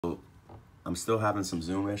I'm still having some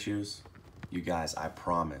Zoom issues. You guys, I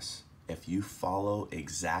promise, if you follow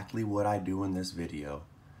exactly what I do in this video,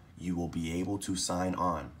 you will be able to sign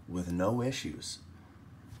on with no issues.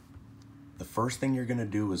 The first thing you're gonna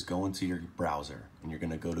do is go into your browser and you're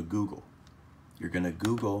gonna go to Google. You're gonna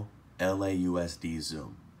Google LAUSD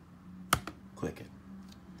Zoom. Click it.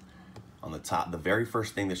 On the top, the very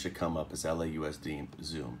first thing that should come up is LAUSD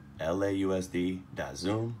Zoom.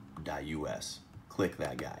 LAUSD.zoom.us. Click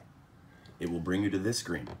that guy. It will bring you to this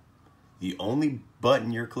screen. The only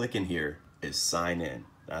button you're clicking here is sign in.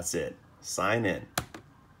 That's it. Sign in.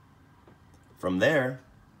 From there,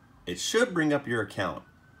 it should bring up your account.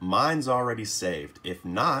 Mine's already saved. If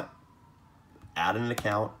not, add an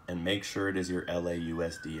account and make sure it is your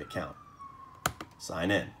LAUSD account. Sign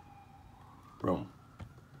in. Boom.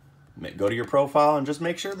 Go to your profile and just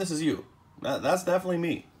make sure this is you. That's definitely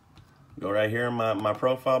me. Go right here in my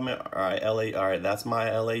profile. All right, that's my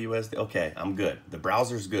LAUSD. Okay, I'm good. The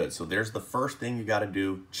browser's good. So there's the first thing you got to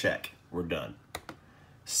do. Check. We're done.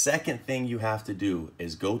 Second thing you have to do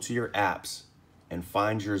is go to your apps and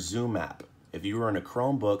find your Zoom app. If you are in a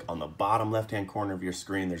Chromebook, on the bottom left-hand corner of your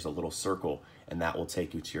screen, there's a little circle, and that will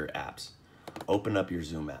take you to your apps. Open up your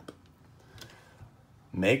Zoom app.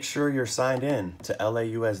 Make sure you're signed in to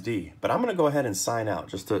LAUSD, but I'm gonna go ahead and sign out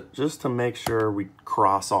just to make sure we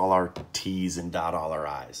cross all our T's and dot all our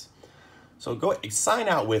I's. So go sign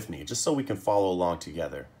out with me, just so we can follow along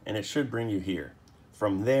together, and it should bring you here.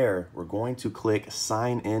 From there, we're going to click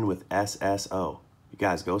sign in with SSO. You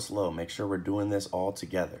guys, go slow. Make sure we're doing this all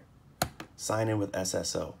together. Sign in with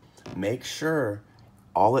SSO. Make sure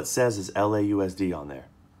all it says is LAUSD on there.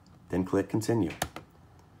 Then click continue.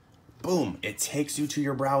 Boom, it takes you to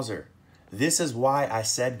your browser. This is why I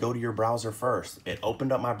said go to your browser first. It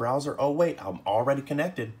opened up my browser. Oh wait, I'm already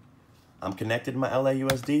connected. I'm connected to my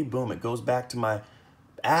LAUSD. Boom, it goes back to my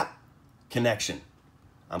app connection.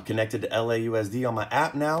 I'm connected to LAUSD on my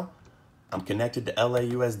app now. I'm connected to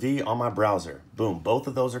LAUSD on my browser. Boom, both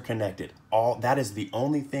of those are connected. That is the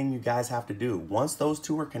only thing you guys have to do. Once those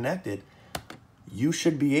two are connected, you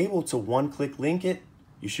should be able to one-click link it.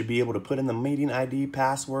 You should be able to put in the meeting ID,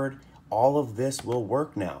 password. All of this will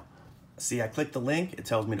work now. See, I click the link. It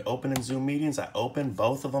tells me to open in Zoom meetings. I open,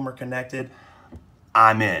 both of them are connected.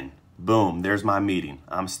 I'm in. Boom, there's my meeting.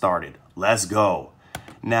 I'm started. Let's go.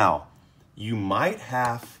 Now, you might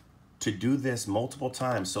have to do this multiple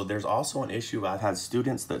times. So there's also an issue. I've had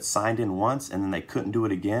students that signed in once and then they couldn't do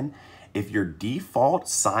it again. If your default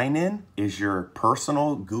sign in is your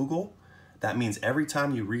personal Google, that means every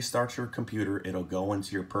time you restart your computer, it'll go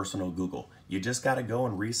into your personal Google. You just got to go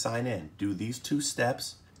and re-sign in. Do these 2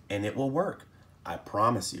 steps and it will work. I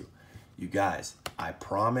promise you. You guys, I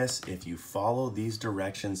promise if you follow these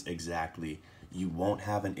directions exactly, you won't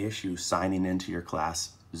have an issue signing into your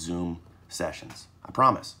class Zoom sessions. I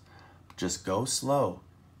promise. Just go slow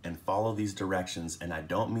and follow these directions. And I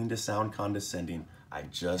don't mean to sound condescending. I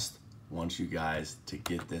just want you guys to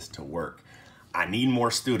get this to work. I need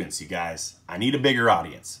more students, you guys. I need a bigger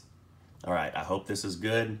audience. All right, I hope this is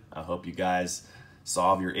good. I hope you guys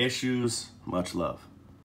solve your issues. Much love.